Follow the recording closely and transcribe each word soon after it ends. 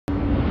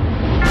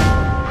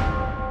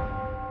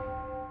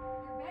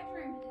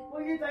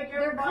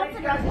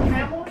You got the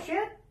camel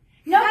shit?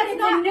 No, it's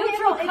not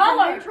neutral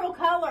color. It's a neutral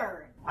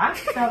color. I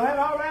can tell that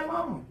all right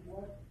long.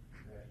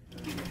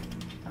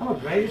 I'm the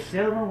greatest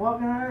salesman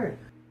walking on earth.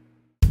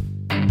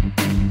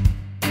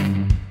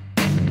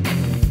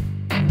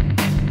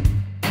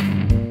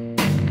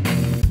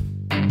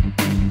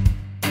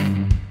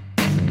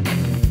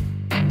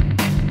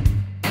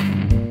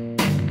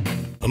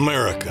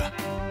 America,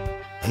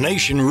 a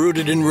nation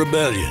rooted in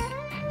rebellion.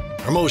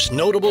 Our most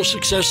notable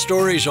success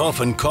stories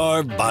often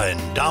carved by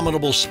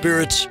indomitable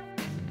spirits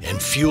and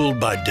fueled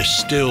by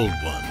distilled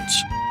ones.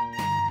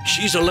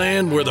 She's a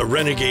land where the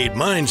renegade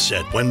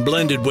mindset, when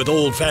blended with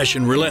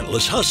old-fashioned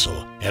relentless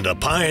hustle and a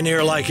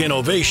pioneer-like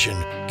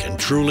innovation, can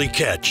truly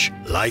catch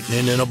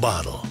lightning in a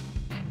bottle.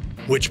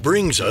 Which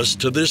brings us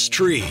to this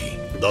tree,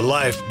 the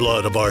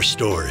lifeblood of our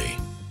story.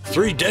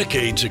 3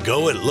 decades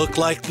ago, it looked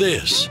like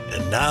this,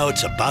 and now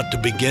it's about to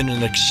begin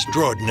an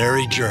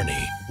extraordinary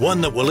journey, one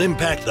that will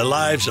impact the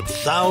lives of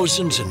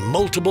thousands in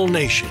multiple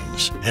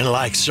nations. And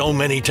like so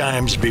many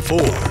times before,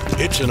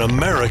 it's an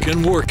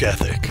American work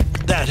ethic,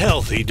 that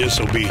healthy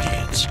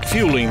disobedience,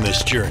 fueling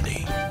this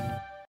journey.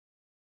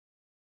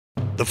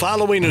 The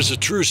following is a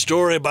true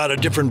story about a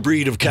different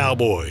breed of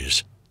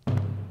cowboys.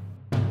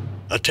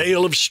 A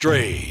tale of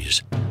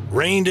strays,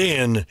 reined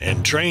in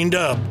and trained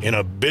up in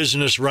a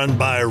business run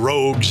by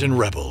rogues and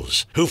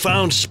rebels who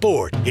found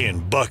sport in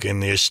bucking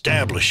the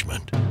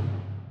establishment.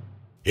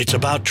 It's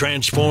about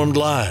transformed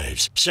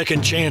lives,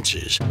 second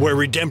chances, where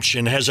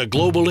redemption has a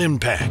global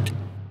impact.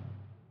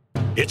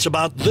 It's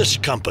about this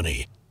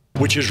company,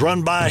 which is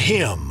run by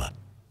him.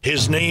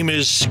 His name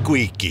is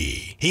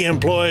Squeaky. He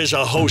employs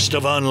a host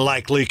of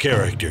unlikely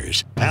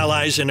characters,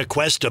 allies in a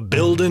quest to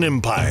build an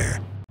empire.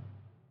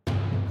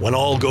 When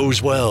all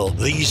goes well,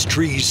 these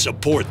trees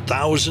support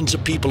thousands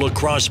of people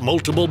across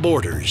multiple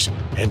borders,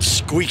 and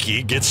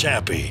Squeaky gets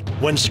happy.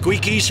 When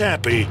Squeaky's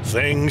happy,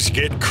 things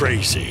get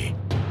crazy.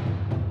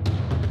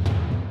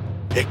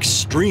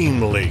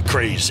 Extremely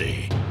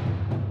crazy.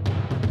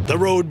 The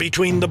road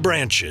between the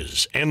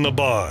branches and the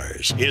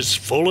bars is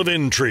full of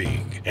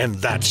intrigue, and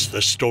that's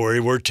the story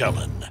we're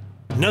telling.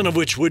 None of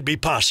which would be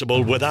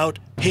possible without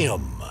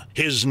him.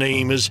 His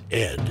name is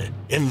Ed,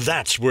 and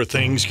that's where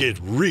things get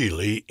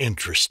really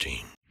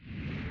interesting.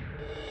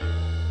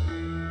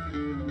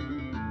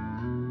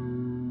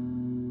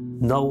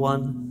 No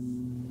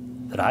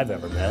one that I've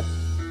ever met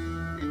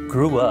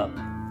grew up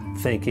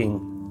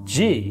thinking,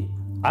 gee,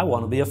 I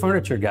want to be a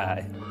furniture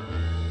guy.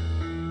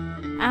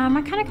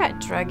 I kind of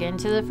got drug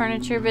into the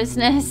furniture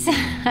business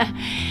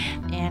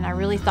and I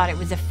really thought it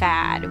was a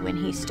fad when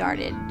he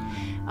started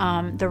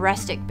the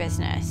rustic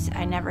business.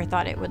 I never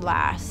thought it would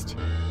last.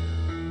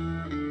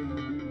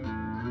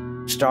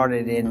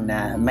 Started in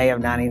May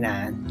of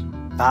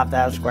 '99,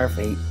 5,000 square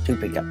feet, 2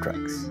 pickup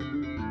trucks.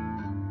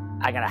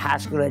 I got a high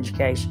school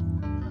education.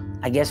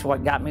 I guess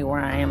what got me where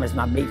I am is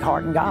my big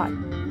heart in God.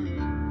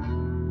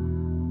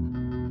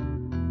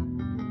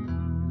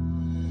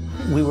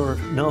 We were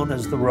known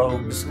as the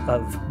rogues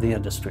of the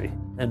industry,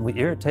 and we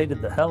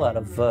irritated the hell out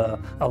of a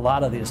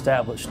lot of the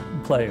established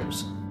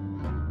players.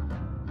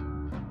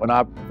 When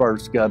I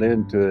first got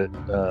into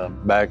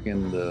it back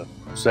in the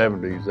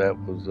 70s, that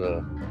was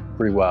a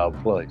pretty wild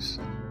place.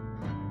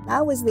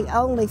 I was the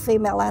only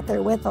female out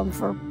there with them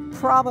for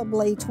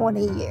probably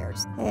 20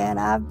 years. And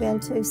I've been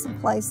to some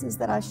places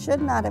that I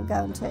should not have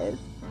gone to.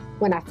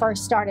 When I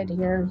first started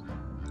here,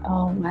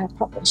 I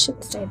probably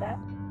shouldn't say that.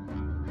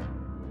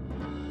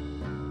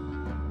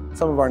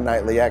 Some of our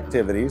nightly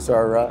activities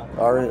are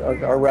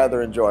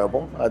rather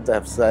enjoyable, I'd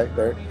have to say.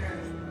 They're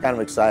kind of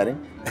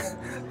exciting.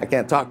 I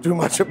can't talk too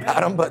much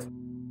about them, but...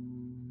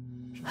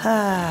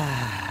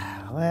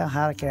 Well,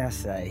 how can I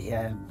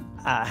say?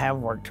 I have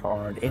worked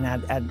hard, and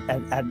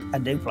I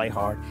do play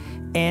hard.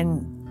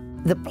 And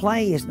the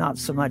play is not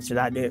so much that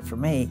I do it for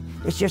me.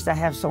 It's just I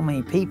have so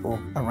many people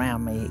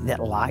around me that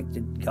like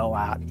to go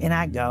out, and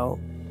I go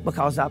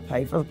because I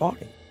pay for the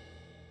party.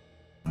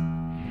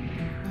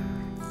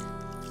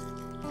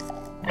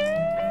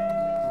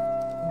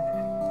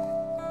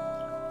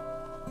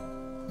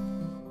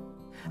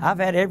 I've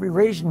had every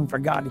reason for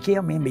God to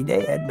kill me and be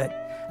dead, but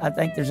I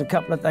think there's a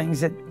couple of things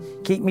that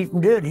keep me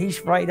from doing it. He's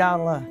afraid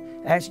I'll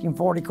ask him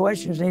 40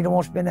 questions and he don't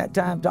want to spend that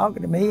time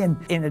talking to me, and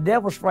the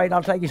devil's afraid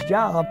I'll take his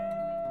job.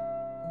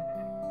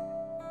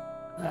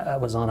 I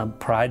was on a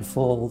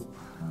prideful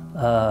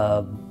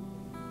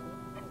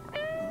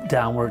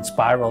downward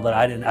spiral that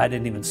I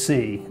didn't even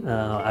see.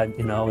 I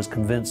was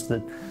convinced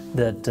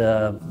that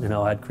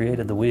I'd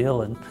created the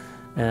wheel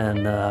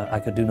and I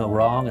could do no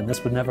wrong, and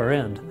this would never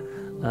end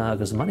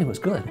because the money was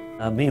good.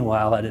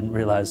 Meanwhile, I didn't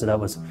realize that I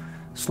was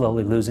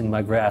slowly losing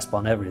my grasp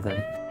on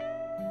everything.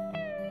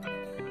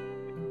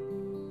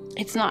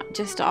 It's not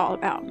just all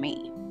about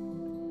me.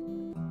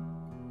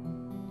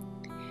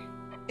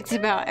 It's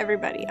about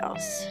everybody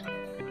else.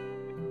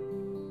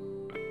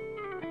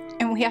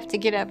 And we have to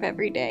get up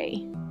every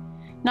day,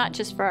 not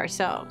just for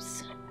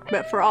ourselves,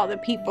 but for all the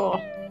people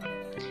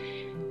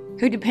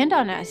who depend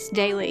on us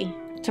daily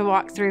to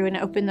walk through and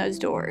open those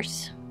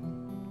doors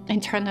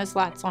and turn those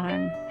lights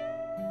on.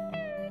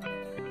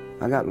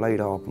 I got laid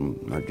off from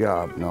my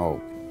job and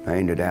all. I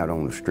ended out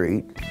on the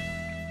street.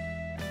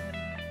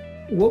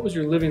 What was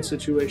your living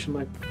situation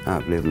like? I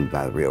was living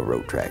by the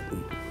railroad track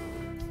and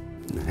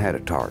had a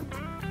tarp,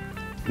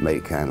 made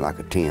it kind of like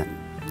a tent,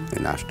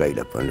 and I stayed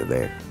up under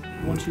there.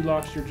 Once you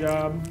lost your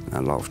job? I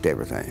lost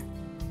everything.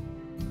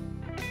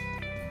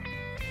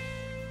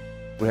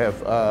 We have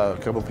a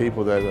couple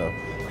people that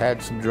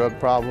had some drug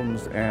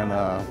problems, and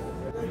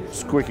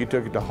Squicky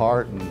took it to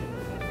heart, and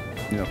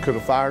could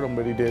have fired him,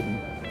 but he didn't.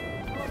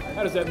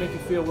 How does that make you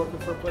feel working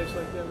for a place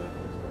like that, man?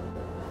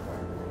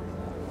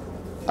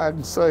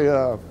 I'd say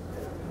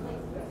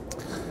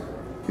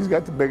he's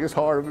got the biggest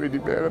heart of any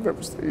man I've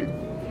ever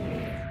seen.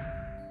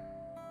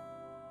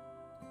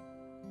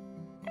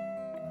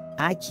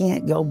 I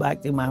can't go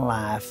back through my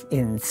life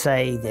and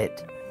say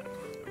that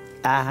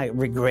I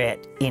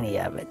regret any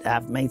of it.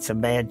 I've made some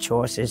bad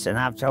choices, and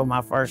I've told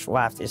my first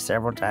wife this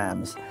several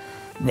times,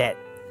 that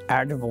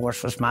our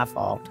divorce was my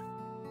fault.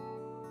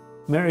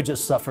 Marriage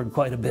has suffered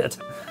quite a bit.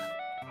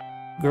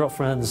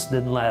 Girlfriends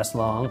didn't last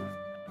long.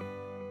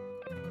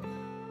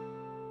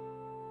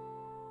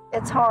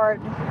 It's hard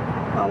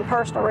on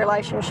personal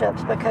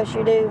relationships because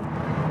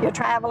you're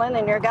traveling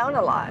and you're going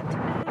a lot.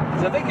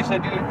 I think you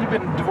said you've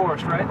been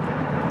divorced, right?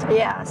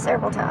 Yeah,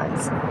 several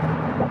times.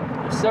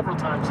 Several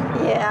times?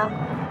 Yeah.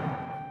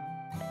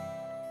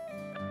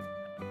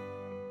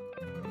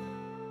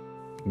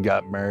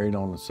 Got married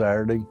on a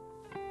Saturday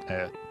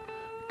at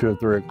 2 or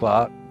 3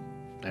 o'clock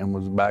and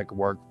was back at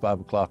work at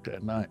 5 o'clock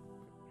that night.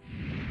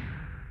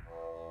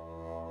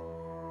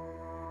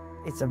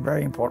 It's a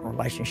very important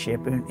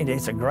relationship, and it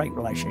is a great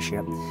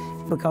relationship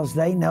because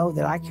they know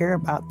that I care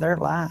about their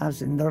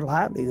lives and their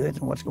livelihoods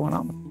and what's going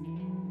on.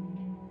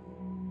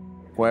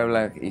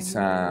 Puebla is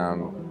a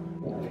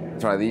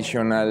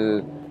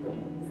traditional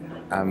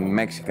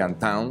Mexican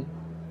town.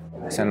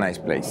 It's a nice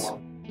place.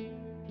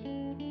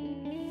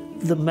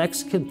 The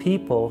Mexican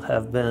people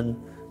have been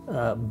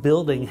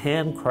building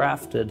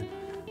handcrafted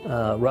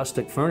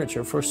rustic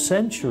furniture for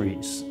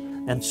centuries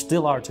and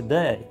still are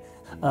today.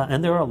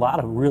 And there are a lot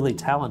of really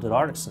talented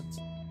artisans.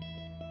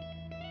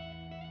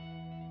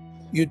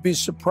 You'd be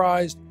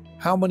surprised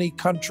how many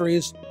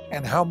countries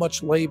and how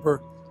much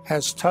labor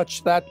has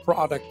touched that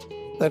product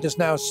that is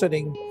now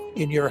sitting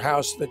in your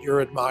house that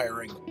you're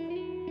admiring.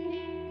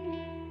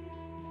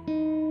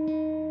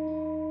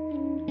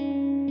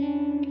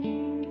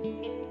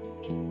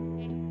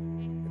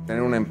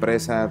 Tener una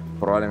empresa,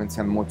 probablemente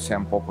sean muchos,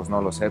 sean pocos,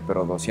 no lo sé,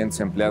 pero 200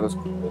 empleados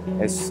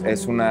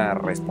es una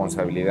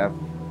responsabilidad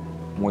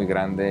muy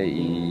grande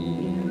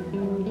y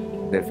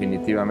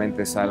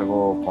definitivamente es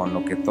algo con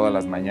lo que todas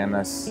las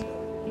mañanas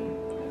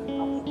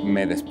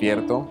me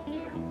despierto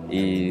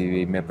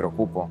y me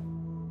preocupo.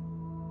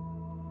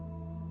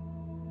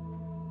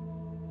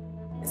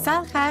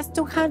 Sal has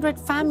 200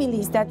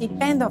 families that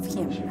depend on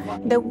him.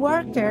 The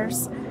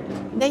workers,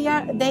 they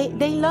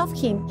love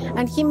him,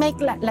 and he makes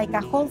like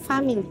a whole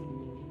family.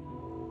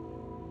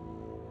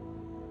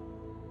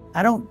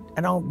 I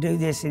don't do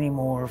this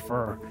anymore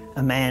for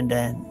Amanda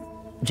and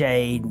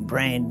Jade, and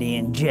Brandy,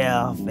 and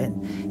Jeff,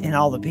 and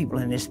all the people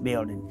in this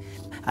building.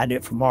 I do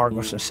it for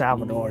Margos and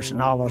Salvador's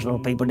and all those little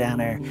people down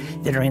there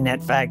that are in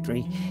that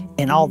factory,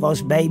 and all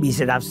those babies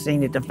that I've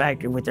seen at the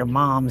factory with their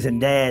moms and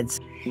dads.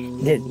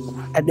 That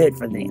I do it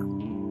for them.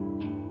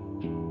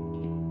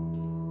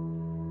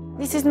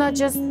 This is not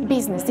just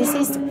business, this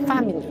is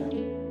family.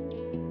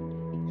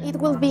 It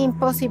will be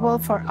impossible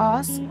for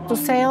us to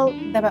sell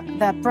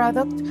the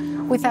product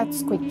without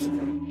Squeaky.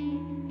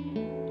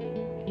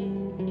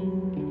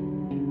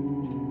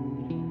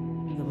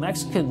 The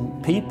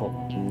Mexican people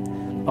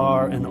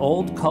are an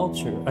old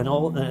culture, an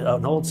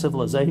old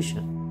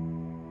civilization.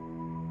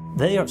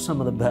 They are some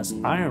of the best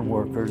iron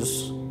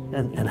workers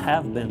and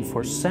have been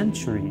for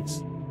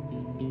centuries.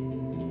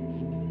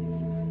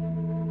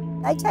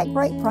 They take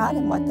great pride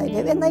in what they do,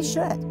 and they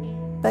should,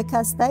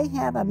 because they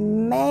have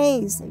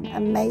amazing,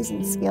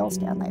 amazing skills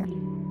down there.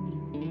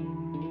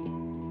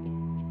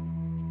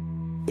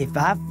 If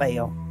I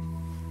fail,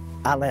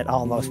 I let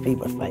all those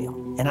people fail,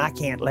 and I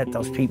can't let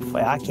those people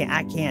fail. I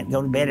can't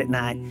go to bed at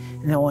night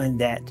knowing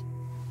that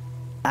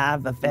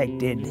I've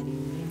affected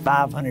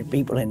 500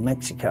 people in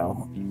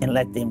Mexico and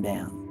let them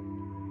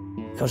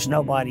down, because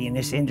nobody in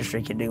this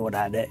industry can do what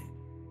I do.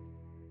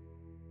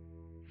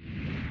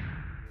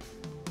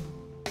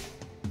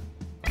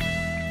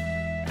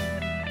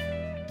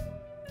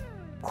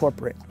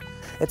 Corporate.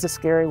 It's a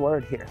scary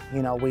word here.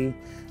 You know,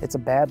 it's a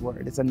bad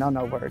word. It's a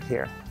no-no word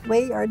here.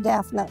 We are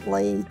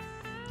definitely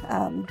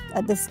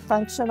a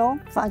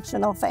dysfunctional,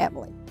 functional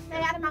family. Stay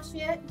out of my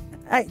shit.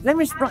 Hey, let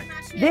me explain.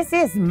 This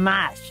is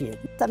my shit.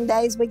 Some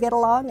days we get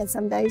along and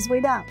some days we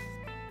don't.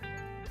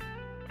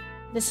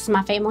 This is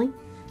my family,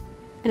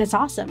 and it's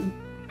awesome.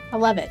 I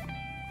love it,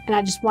 and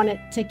I just want it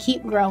to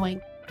keep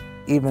growing.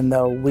 Even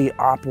though we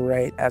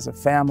operate as a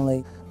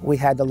family, we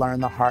had to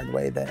learn the hard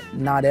way that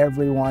not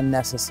everyone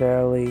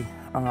necessarily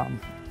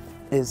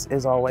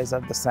is always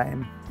of the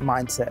same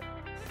mindset.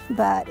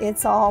 But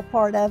it's all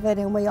part of it,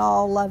 and we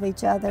all love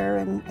each other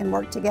and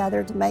work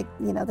together to make,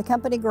 the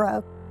company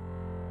grow.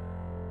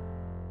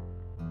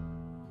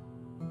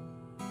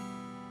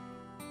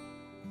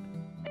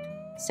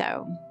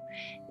 So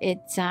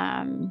it's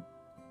been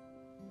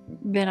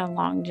a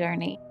long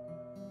journey.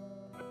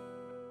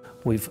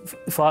 We've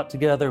fought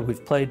together,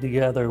 we've played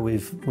together,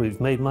 we've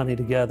made money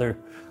together,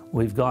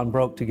 we've gone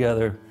broke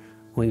together,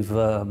 we've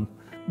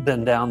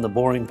been down the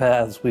boring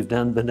paths, we've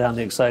been down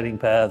the exciting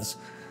paths.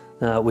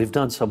 We've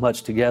done so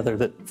much together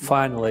that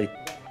finally,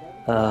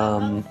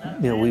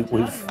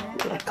 we've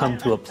come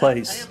to a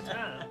place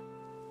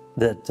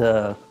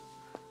that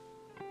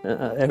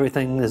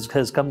everything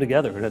has come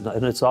together,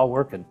 and it's all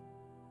working.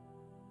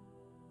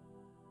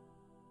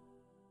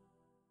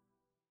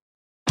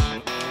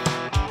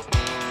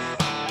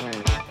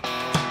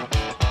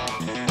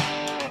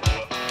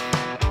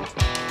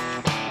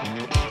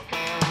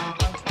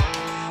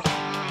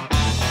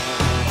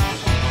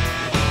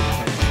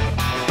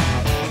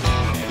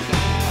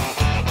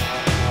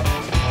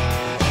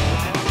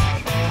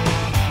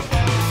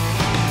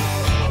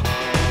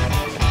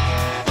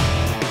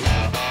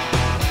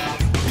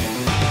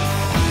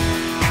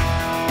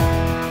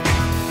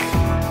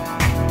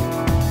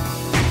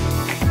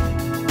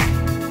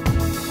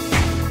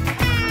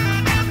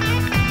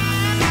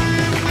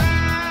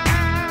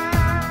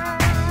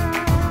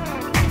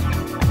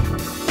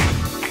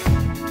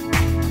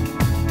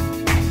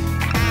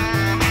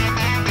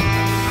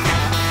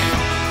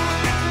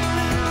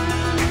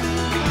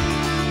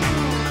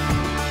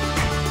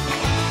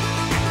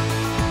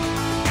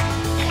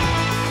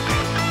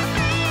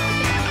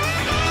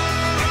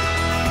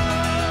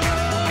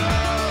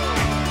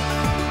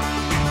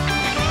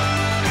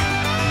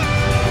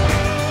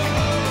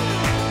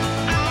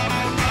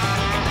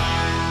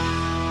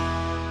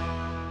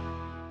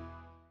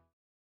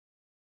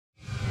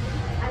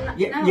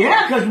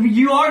 Yeah, because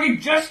you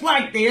argued just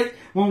like this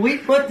when we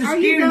put the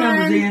SKU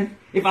numbers in.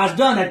 If I was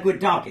done, I'd quit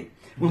talking.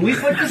 When we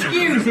put the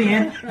SKUs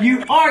in,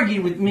 you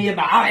argued with me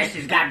about, oh, this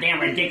is goddamn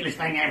ridiculous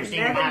thing I ever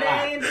seen in my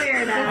life.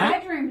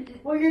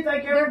 Well, you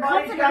think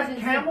everybody's got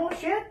camel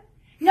shit?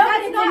 No,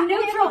 it's a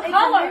neutral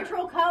color. It's a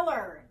neutral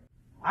color.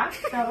 I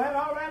can tell that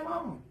all right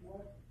long.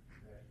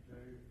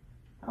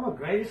 I'm the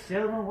greatest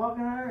salesman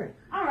walking on earth.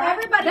 All right,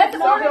 everybody. Let's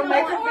order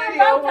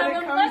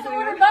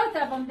both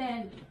of them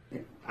then.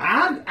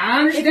 I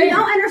understand. If you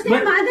don't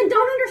understand mine, then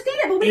don't understand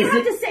it. But we don't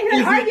have to sit here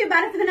and argue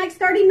about it for the next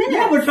 30 minutes.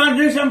 Yeah, we're trying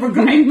to do something for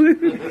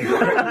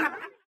Greg.